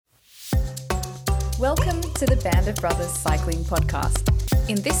Welcome to the Band of Brothers Cycling Podcast.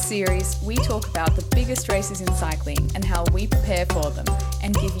 In this series, we talk about the biggest races in cycling and how we prepare for them,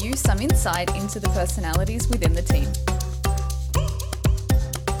 and give you some insight into the personalities within the team.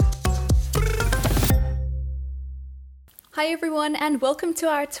 Hi everyone, and welcome to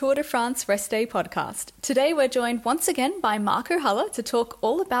our Tour de France Rest Day podcast. Today we're joined once again by Marco Haller to talk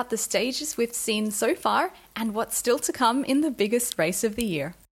all about the stages we've seen so far and what's still to come in the biggest race of the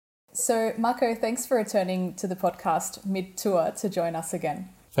year. So Marco, thanks for returning to the podcast mid-tour to join us again.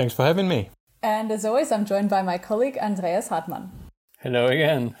 Thanks for having me. And as always, I'm joined by my colleague Andreas Hartmann. Hello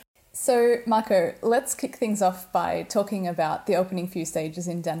again. So Marco, let's kick things off by talking about the opening few stages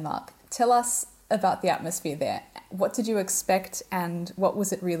in Denmark. Tell us about the atmosphere there. What did you expect and what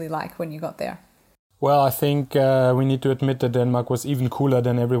was it really like when you got there? Well, I think we need to admit that Denmark was even cooler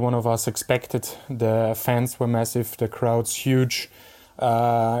than every one of us expected. The fans were massive, the crowd's huge.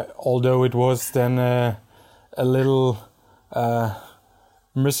 Although it was then a little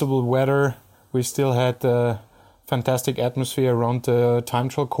miserable weather, we still had a fantastic atmosphere around the time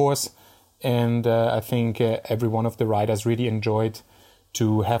trial course. And I think every one of the riders really enjoyed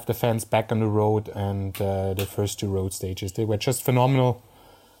to have the fans back on the road, and the first two road stages. They were just phenomenal,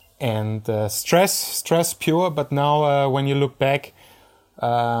 and stress pure. But now when you look back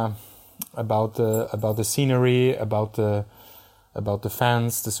about the scenery, about the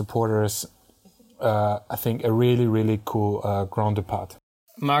fans, the supporters, I think a really cool Grand Départ.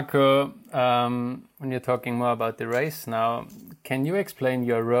 Marco, when you're talking more about the race now, can you explain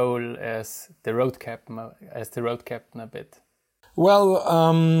your role as the road captain a bit?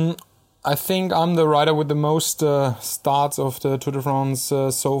 Well, I think I'm the rider with the most starts of the Tour de France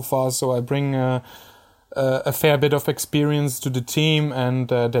so far, so I bring a fair bit of experience to the team, and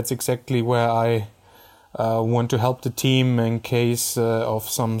that's exactly where I want to help the team in case of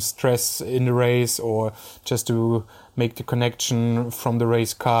some stress in the race, or just to make the connection from the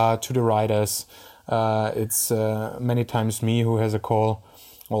race car to the riders. It's many times me who has a call,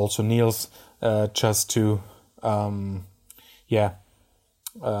 also Niels, just to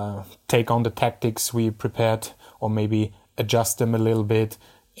take on the tactics we prepared, or maybe adjust them a little bit.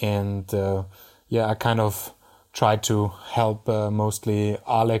 And I kind of try to help mostly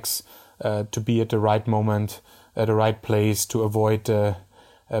Alex to be at the right moment, at the right place, to avoid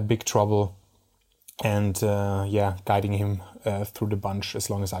big trouble, and guiding him through the bunch as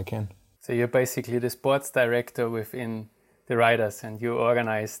long as I can. So you're basically the sports director within the riders, and you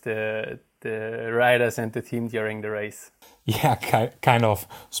organize the riders and the team during the race. Yeah, kind of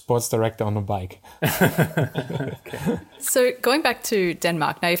sports director on a bike. Okay. So going back to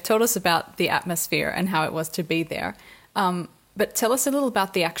Denmark, now you've told us about the atmosphere and how it was to be there. But tell us a little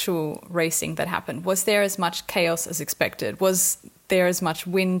about the actual racing that happened. Was there as much chaos as expected? Was there as much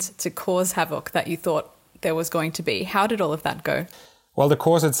wind to cause havoc that you thought there was going to be? How did all of that go? Well, the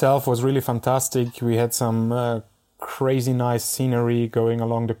course itself was really fantastic. We had some crazy nice scenery going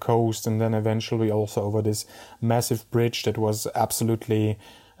along the coast, and then eventually also over this massive bridge that was absolutely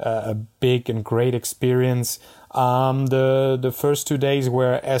a big and great experience. The first 2 days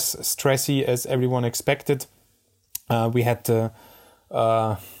were as stressy as everyone expected. We had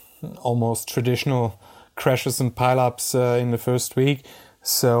almost traditional crashes and pileups in the first week,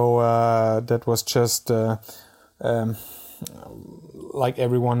 so that was just like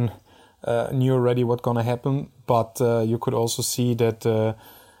everyone knew already what's gonna happen. But you could also see that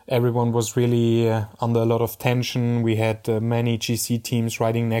everyone was really under a lot of tension. We had many GC teams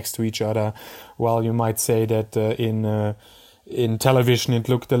riding next to each other. Well, you might say that in television it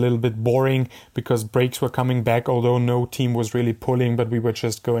looked a little bit boring because brakes were coming back, although no team was really pulling, but we were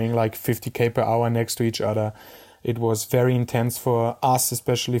just going like 50k per hour next to each other. It was very intense for us,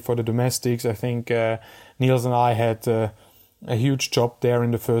 especially for the domestics. I think Niels and I had a huge job there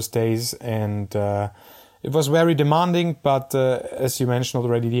in the first days, and it was very demanding, but as you mentioned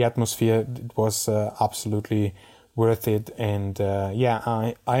already, the atmosphere, it was absolutely worth it. And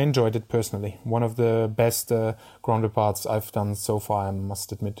I enjoyed it personally. One of the best Grand Départs I've done so far, I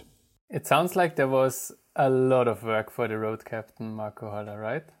must admit. It sounds like there was a lot of work for the road captain, Marco Haller,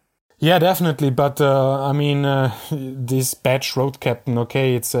 right? Yeah, definitely. But this badge road captain,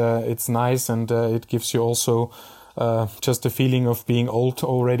 okay, it's nice, and it gives you also just a feeling of being old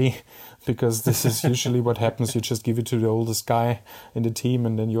already, because this is usually what happens. You just give it to the oldest guy in the team,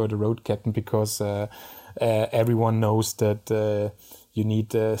 and then you're the road captain, because everyone knows that you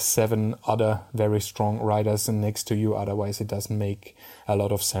need 7 other very strong riders next to you. Otherwise, it doesn't make a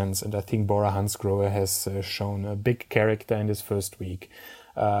lot of sense. And I think Bora Hansgrohe has shown a big character in this first week.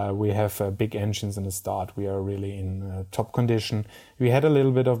 We have big engines in the start. We are really in top condition. We had a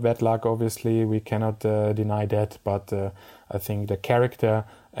little bit of bad luck, obviously. We cannot deny that. But I think the character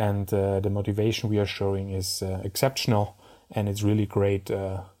and the motivation we are showing is exceptional. And it's really great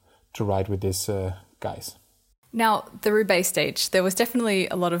to ride with these guys. Now, the Roubaix stage, there was definitely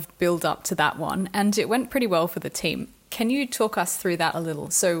a lot of build-up to that one, and it went pretty well for the team. Can you talk us through that a little?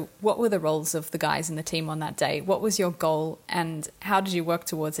 So what were the roles of the guys in the team on that day? What was your goal, and how did you work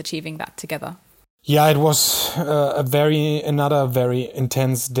towards achieving that together? Yeah, it was another very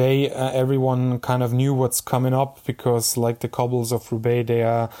intense day. Everyone kind of knew what's coming up because, like the cobbles of Roubaix, they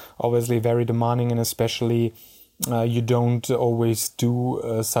are obviously very demanding, and especially you don't always do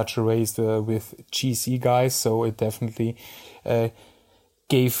such a race with GC guys. So it definitely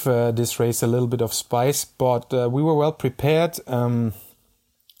gave this race a little bit of spice, but we were well prepared. We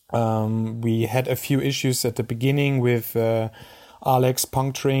had a few issues at the beginning with Alex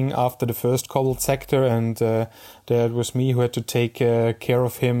puncturing after the first cobbled sector, and that was me who had to take care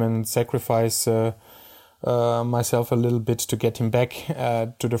of him and sacrifice myself a little bit to get him back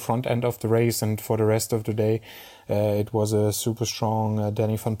to the front end of the race. And for the rest of the day, it was a super strong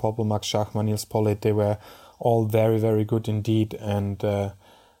Danny van Poppel, Max Schachmann, Niels Pollitt. They were all very, very good indeed, and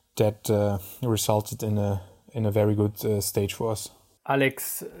that resulted in a very good stage for us.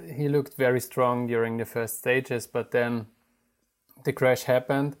 Alex, he looked very strong during the first stages, but then the crash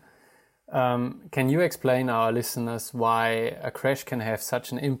happened. Can you explain our listeners why a crash can have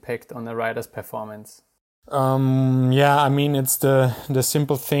such an impact on a rider's performance? Yeah, I mean, it's the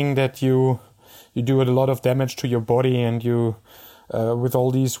simple thing that you do a lot of damage to your body, and you with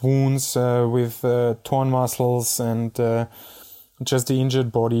all these wounds, with torn muscles and just the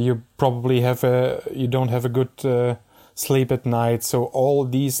injured body, you probably you don't have a good sleep at night. So all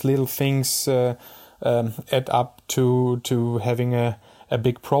these little things add up to having a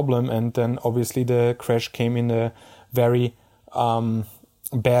big problem. And then obviously the crash came in a very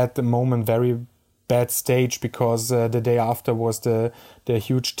bad moment, very bad stage, because the day after was the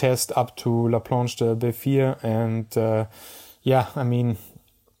huge test up to La Planche de Belfier, and yeah, I mean,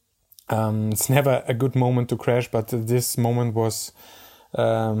 it's never a good moment to crash, but this moment was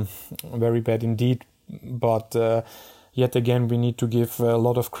very bad indeed. But yet again, we need to give a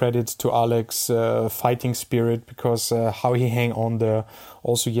lot of credit to Alex' fighting spirit, because how he hang on there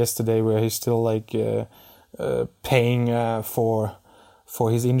also yesterday, where he's still like paying for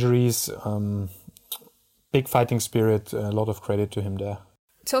his injuries. Big fighting spirit, a lot of credit to him there.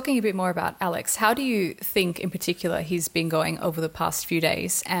 Talking a bit more about Alex, how do you think in particular he's been going over the past few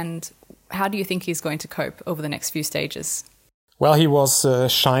days, and how do you think he's going to cope over the next few stages? Well, he was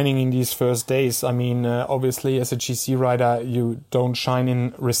shining in these first days. I mean, obviously as a GC rider, you don't shine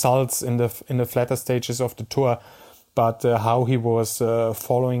in results in the flatter stages of the Tour, but how he was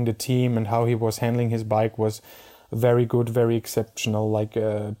following the team and how he was handling his bike was very good, very exceptional, like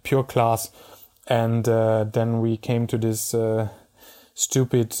pure class. And then we came to this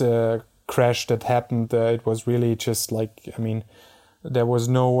stupid crash that happened. It was really just like, I mean, there was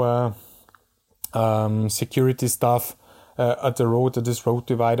no security stuff at the road, at this road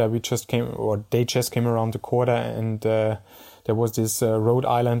divider. They just came around the corner, and there was this road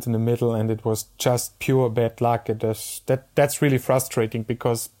island in the middle, and it was just pure bad luck. That's really frustrating,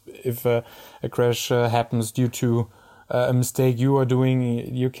 because if a crash happens due to a mistake you are doing,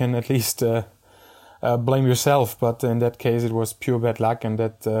 you can at least blame yourself, but in that case it was pure bad luck, and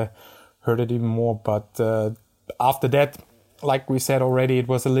that hurt it even more. But after that, like we said already, it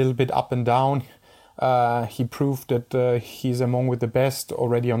was a little bit up and down. He proved that he's among with the best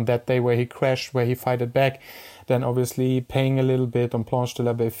already on that day where he crashed, where he fighted back. Then obviously paying a little bit on Planche de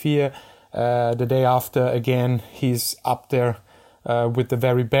la Belfier. The day after, again, he's up there with the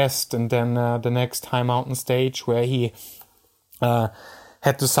very best. And then the next high mountain stage where he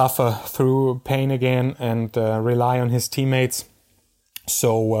had to suffer through pain again and rely on his teammates.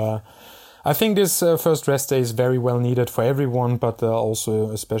 So I think this first rest day is very well needed for everyone, but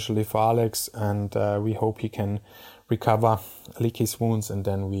also especially for Alex. And we hope he can recover, lick his wounds, and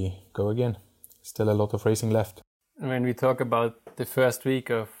then we go again. Still a lot of racing left. When we talk about the first week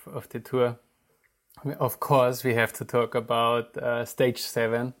of the Tour, of course we have to talk about stage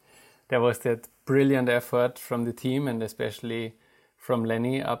 7. There was that brilliant effort from the team, and especially from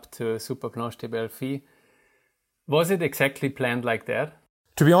Lenny up to Super Planche de Belfi. Was it exactly planned like that?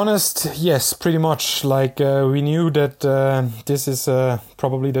 To be honest, yes, pretty much. Like we knew that this is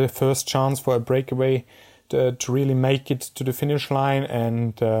probably the first chance for a breakaway to really make it to the finish line,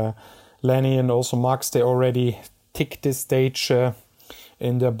 and Lenny and also Max, they already ticked this stage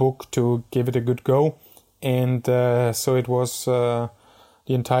in their book to give it a good go, and so it was the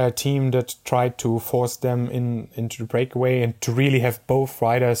the entire team that tried to force them into the breakaway, and to really have both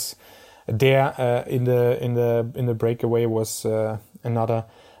riders there in the breakaway was another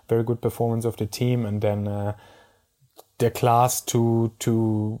very good performance of the team. And then the class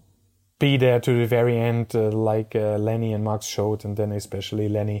to be there to the very end, like Lenny and Max showed, and then especially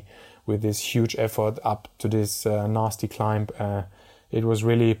Lenny with this huge effort up to this nasty climb. It was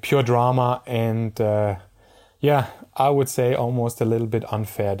really pure drama, and I would say almost a little bit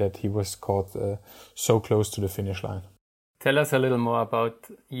unfair that he was caught so close to the finish line. Tell us a little more about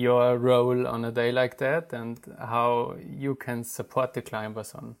your role on a day like that, and how you can support the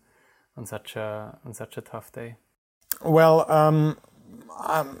climbers on such a tough day. Well,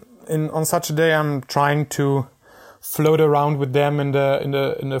 on such a day, I'm trying to float around with them in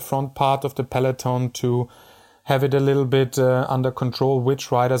the front part of the peloton to have it a little bit under control,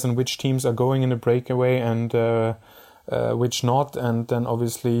 which riders and which teams are going in the breakaway and which not. And then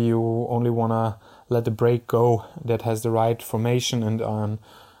obviously you only want to let the break go that has the right formation, and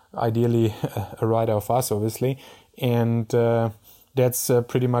ideally a rider of us, obviously. And that's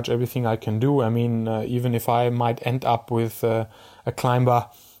pretty much everything I can do. I mean, even if I might end up with a climber,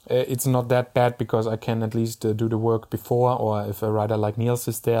 it's not that bad, because I can at least do the work before, or if a rider like Niels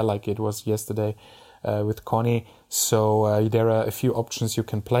is there, like it was yesterday with Connie. So there are a few options you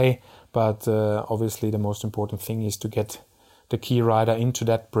can play, but obviously the most important thing is to get the key rider into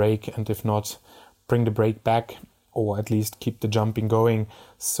that break, and if not, bring the break back, or at least keep the jumping going.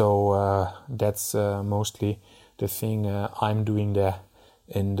 So that's mostly the thing I'm doing there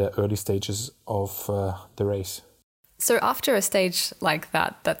in the early stages of the race. So after a stage like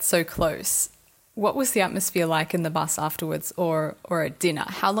that, that's so close, what was the atmosphere like in the bus afterwards, or at dinner?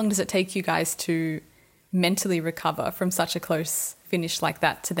 How long does it take you guys to mentally recover from such a close finish like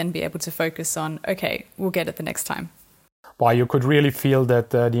that, to then be able to focus on, okay, we'll get it the next time? Well, you could really feel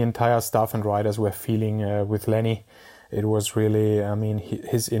that the entire staff and riders were feeling with Lenny. It was really, I mean,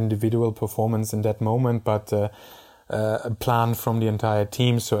 his individual performance in that moment, but a plan from the entire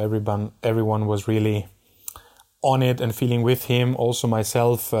team. So everyone was really on it and feeling with him. Also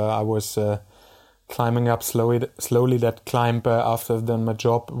myself, I was climbing up slowly that climb after I've done my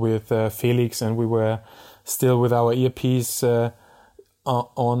job with Felix, and we were still with our earpiece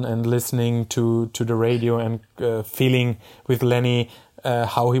on and listening to the radio, and feeling with Lenny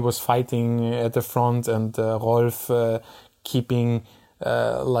how he was fighting at the front, and Rolf keeping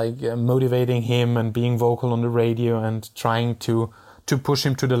motivating him and being vocal on the radio and trying to push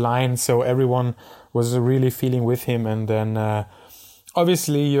him to the line. So everyone was really feeling with him. And then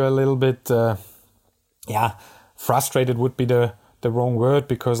obviously you're a little bit frustrated would be the wrong word,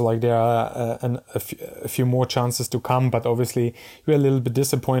 because like there are a few more chances to come, but obviously you're a little bit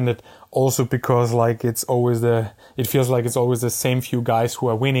disappointed also, because like it feels like it's always the same few guys who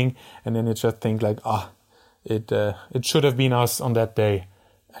are winning, and then you just think like, it should have been us on that day.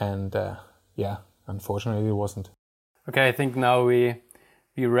 And unfortunately it wasn't. Okay, I think now we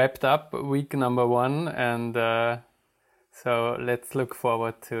wrapped up week number 1, and so let's look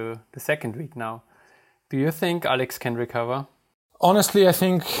forward to the second week now. Do you think Alex can recover? Honestly, I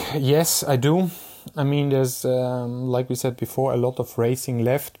think yes, I do. I mean, there's, like we said before, a lot of racing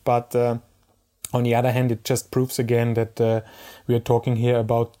left, but on the other hand, it just proves again that we are talking here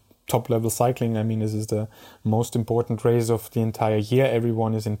about top-level cycling. I mean, this is the most important race of the entire year.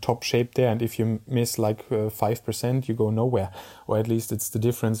 Everyone is in top shape there, and if you miss like 5%, you go nowhere. Or at least it's the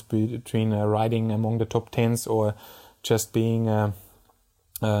difference between riding among the top 10s or just being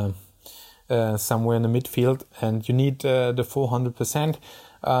somewhere in the midfield, and you need the full 100%.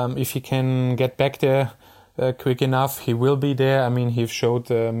 If he can get back there quick enough, he will be there. I mean, he showed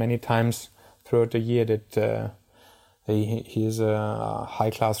many times throughout the year that he is a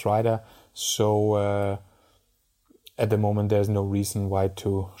high-class rider. So at the moment, there's no reason why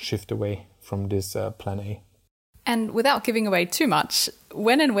to shift away from this plan A. And without giving away too much,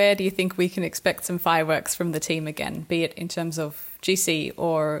 when and where do you think we can expect some fireworks from the team again, be it in terms of GC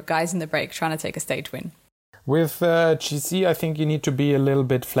or guys in the break trying to take a stage win? With GC, I think you need to be a little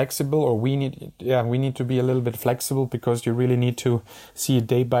bit flexible, or we need to be a little bit flexible, because you really need to see it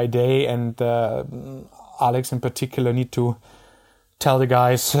day by day, and Alex in particular need to tell the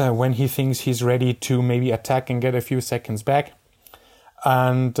guys when he thinks he's ready to maybe attack and get a few seconds back.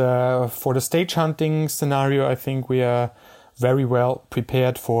 And for the stage hunting scenario, I think we are very well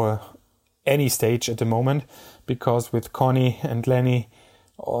prepared for any stage at the moment, because with Connie and Lenny,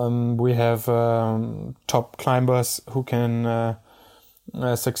 we have top climbers who can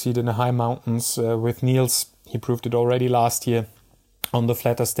succeed in the high mountains. With Niels, he proved it already last year on the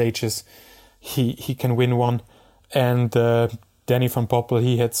flatter stages. He can win one, and Danny van Poppel,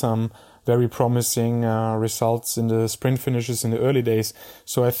 he had some very promising results in the sprint finishes in the early days.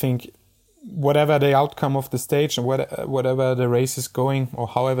 So I think whatever the outcome of the stage and whatever the race is going, or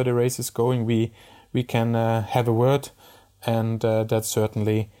however the race is going, we can have a word, and that's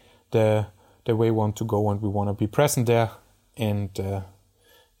certainly the way we want to go, and we want to be present there. And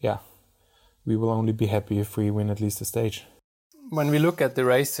we will only be happy if we win at least a stage. When we look at the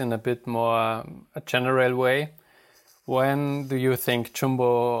race in a bit more a general way, when do you think Jumbo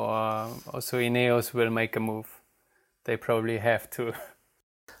or also Ineos will make a move? They probably have to.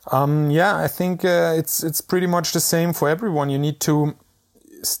 I think it's pretty much the same for everyone. You need to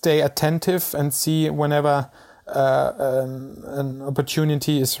stay attentive and see whenever an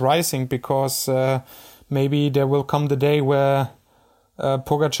opportunity is rising, because maybe there will come the day where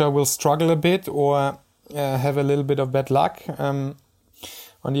Pogačar will struggle a bit or have a little bit of bad luck.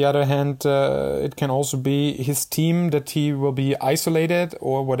 On the other hand, it can also be his team that he will be isolated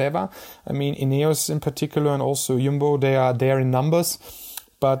or whatever. I mean, Ineos in particular and also Jumbo, they are there in numbers,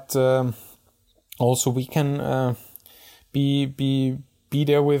 but also we can be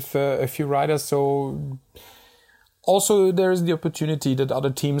there with a few riders. So also there is the opportunity that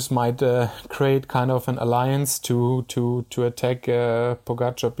other teams might create kind of an alliance to attack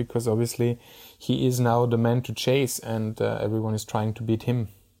Pogačar, because obviously he is now the man to chase, and everyone is trying to beat him.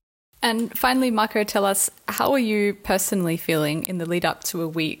 And finally, Marco, tell us, how are you personally feeling in the lead up to a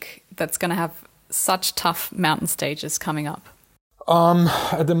week that's going to have such tough mountain stages coming up?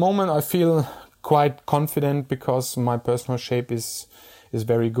 At the moment, I feel quite confident because my personal shape is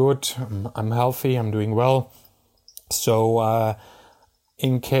very good. I'm healthy, I'm doing well. So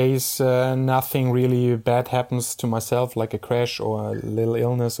in case nothing really bad happens to myself, like a crash or a little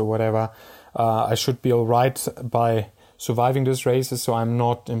illness or whatever, I should be all right by surviving these races. So I'm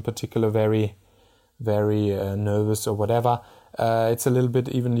not in particular very, very nervous or whatever. It's a little bit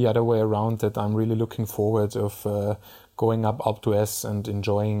even the other way around, that I'm really looking forward of going up Alpe d'Huez and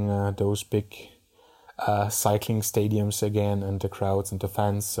enjoying those big cycling stadiums again, and the crowds and the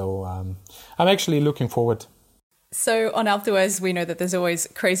fans. So I'm actually looking forward. So on Alpe d'Huez, we know that there's always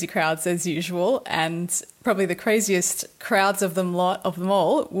crazy crowds as usual, and probably the craziest crowds of them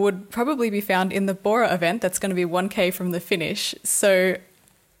all would probably be found in the Bora event. That's going to be 1K from the finish. So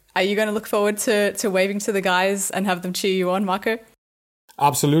are you going to look forward to waving to the guys and have them cheer you on, Marco?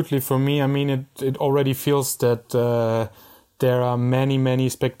 Absolutely. For me, I mean, it already feels that there are many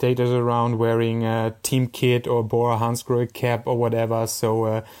spectators around wearing a team kit or Bora Hansgrohe cap or whatever.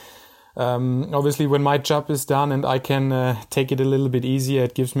 So obviously when my job is done and I can take it a little bit easier,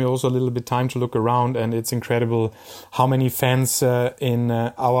 it gives me also a little bit time to look around, and it's incredible how many fans in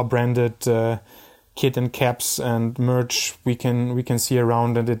our branded kit and caps and merch we can see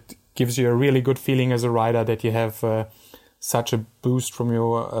around, and it gives you a really good feeling as a rider that you have such a boost from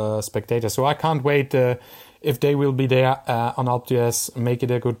your spectators. So I can't wait if they will be there on Alpe d'Huez, make it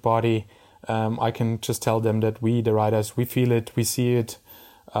a good body. I can just tell them that we, the riders, we feel it, we see it,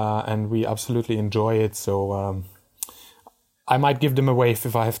 and we absolutely enjoy it. So I might give them a wave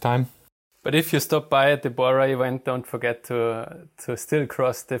if I have time. But if you stop by at the Bora event, don't forget to still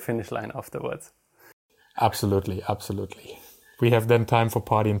cross the finish line afterwards. Absolutely. We have then time for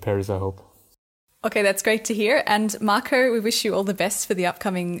party in Paris, I hope. Okay, that's great to hear. And Marco, we wish you all the best for the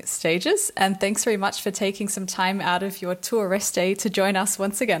upcoming stages. And thanks very much for taking some time out of your Tour Rest Day to join us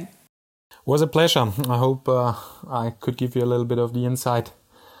once again. It was a pleasure. I hope I could give you a little bit of the insight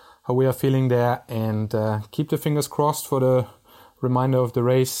how we are feeling there, and keep the fingers crossed for the remainder of the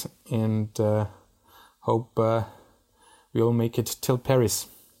race, and hope we all make it till Paris.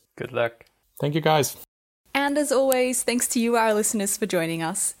 Good luck. Thank you, guys. And as always, thanks to you, our listeners, for joining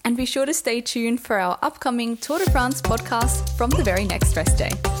us. And be sure to stay tuned for our upcoming Tour de France podcast from the very next rest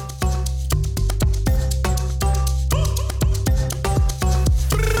day.